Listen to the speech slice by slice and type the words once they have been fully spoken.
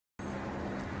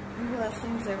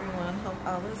Blessings, everyone. Hope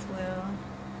all is well.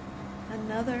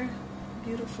 Another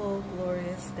beautiful,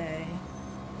 glorious day.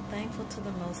 Thankful to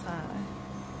the Most High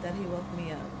that He woke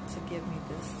me up to give me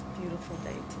this beautiful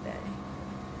day today.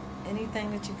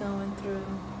 Anything that you're going through,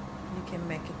 you can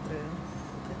make it through.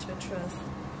 Put your trust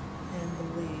and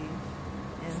believe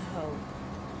and hope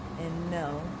and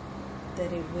know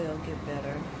that it will get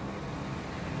better.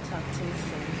 Talk to you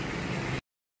soon.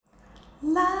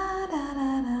 La da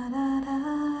da da da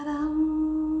da dum.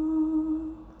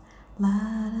 La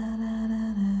da da da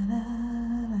da da.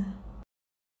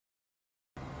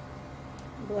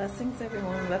 Blessings,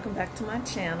 everyone. Welcome back to my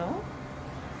channel.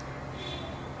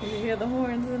 You hear the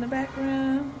horns in the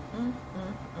background?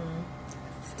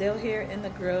 Still here in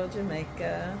Negril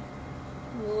Jamaica.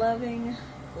 Loving,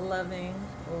 loving,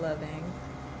 loving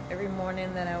every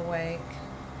morning that I wake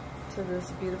to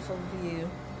this beautiful view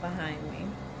behind me.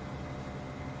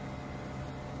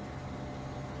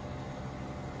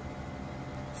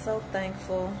 So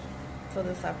thankful for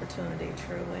this opportunity,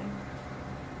 truly.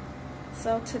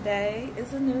 So today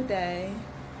is a new day.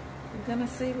 I'm gonna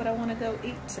see what I want to go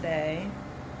eat today.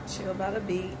 Chill by the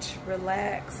beach,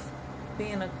 relax, be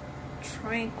in a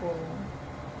tranquil,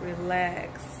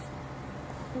 relaxed,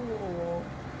 cool,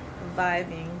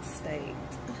 vibing state.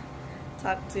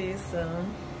 Talk to you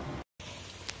soon.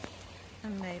 I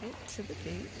made it to the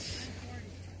beach.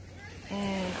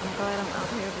 And I'm glad I'm out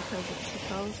here because it's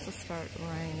supposed to start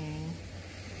raining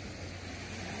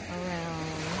around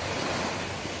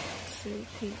 2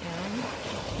 p.m.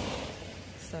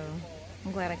 So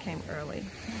I'm glad I came early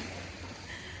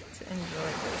to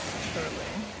enjoy this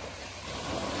truly.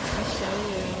 I'll show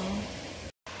you.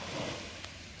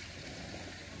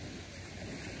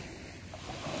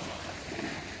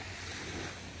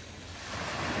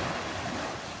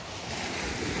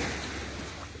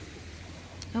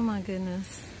 Oh my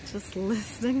goodness, just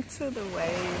listening to the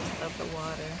waves of the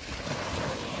water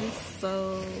is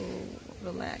so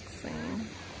relaxing.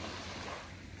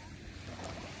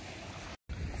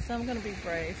 So I'm gonna be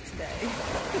brave today.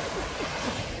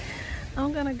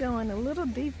 I'm gonna go in a little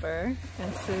deeper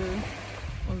into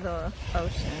the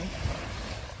ocean.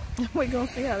 We're gonna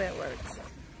see how that works.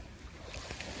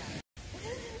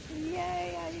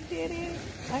 Yay, I did it.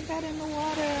 I got in the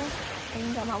water. I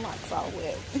even got my locks all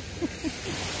wet.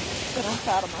 But I'm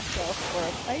proud of myself for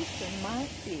facing my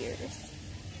fears.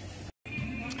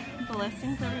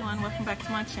 Blessings, everyone. Welcome back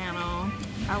to my channel.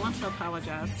 I want to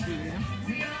apologize to you.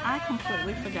 I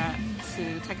completely forgot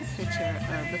to take a picture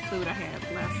of the food I had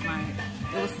last night.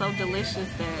 It was so delicious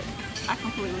that I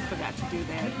completely forgot to do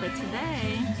that. But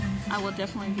today, I will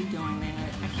definitely be doing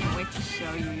that. I can't wait to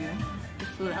show you the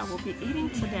food I will be eating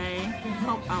today.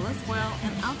 Hope all is well,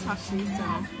 and I'll talk to you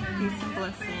soon. Peace and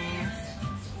blessings.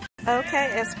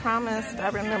 Okay, as promised, I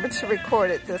remember to record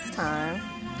it this time.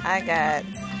 I got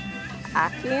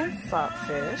ackee and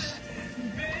saltfish,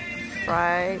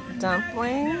 fried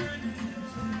dumpling,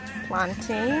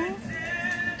 plantain,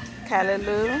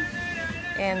 callaloo,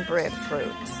 and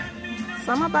breadfruit.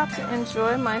 So I'm about to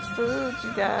enjoy my food,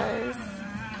 you guys.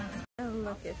 Oh,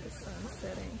 look at the sun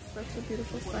setting. Such a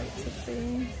beautiful sight to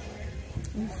see.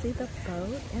 You see the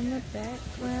boat in the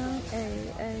background?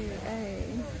 Hey.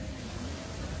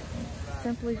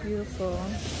 Simply beautiful.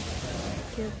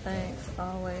 Give thanks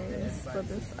always for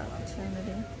this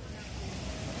opportunity.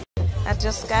 I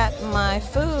just got my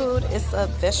food. It's a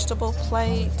vegetable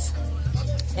plate.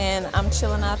 And I'm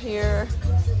chilling out here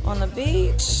on the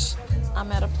beach.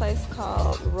 I'm at a place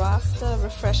called Rasta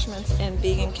Refreshments and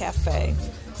Vegan Cafe.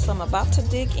 So I'm about to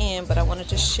dig in, but I wanted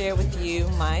to share with you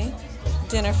my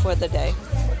dinner for the day,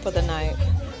 for the night.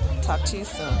 Talk to you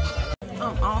soon.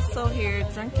 I'm also here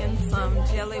drinking some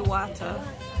jelly water,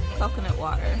 coconut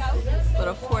water. But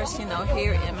of course, you know,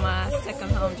 here in my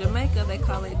second home, Jamaica, they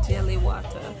call it jelly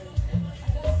water.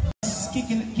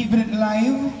 Keeping it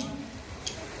live.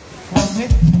 Was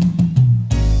it?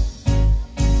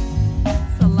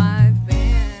 It's a live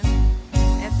band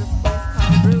at this place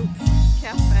called Roots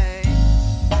Cafe.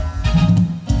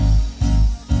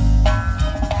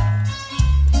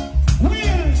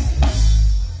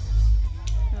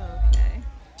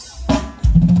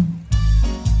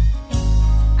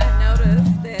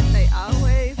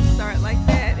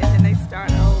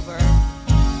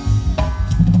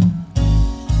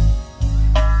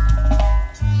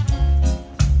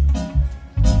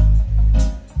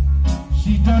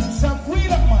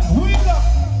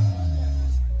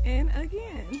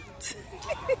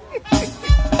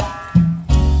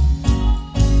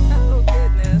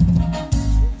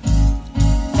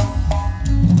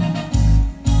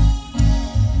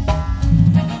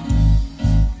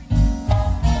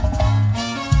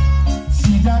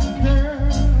 That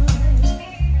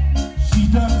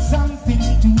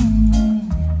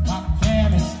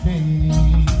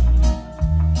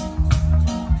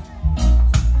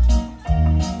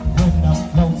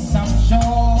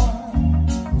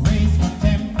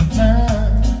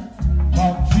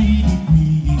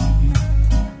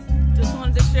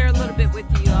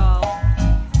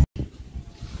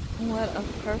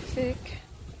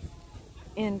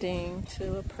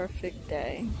to a perfect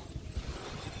day,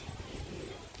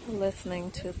 listening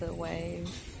to the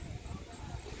waves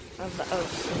of the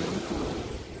ocean.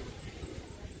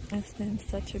 It's been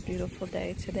such a beautiful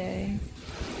day today,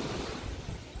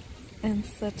 and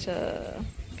such a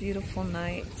beautiful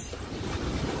night.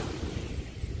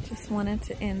 Just wanted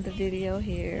to end the video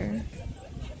here.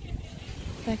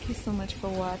 Thank you so much for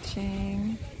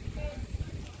watching,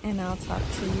 and I'll talk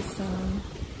to you soon.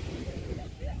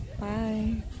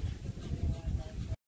 Bye.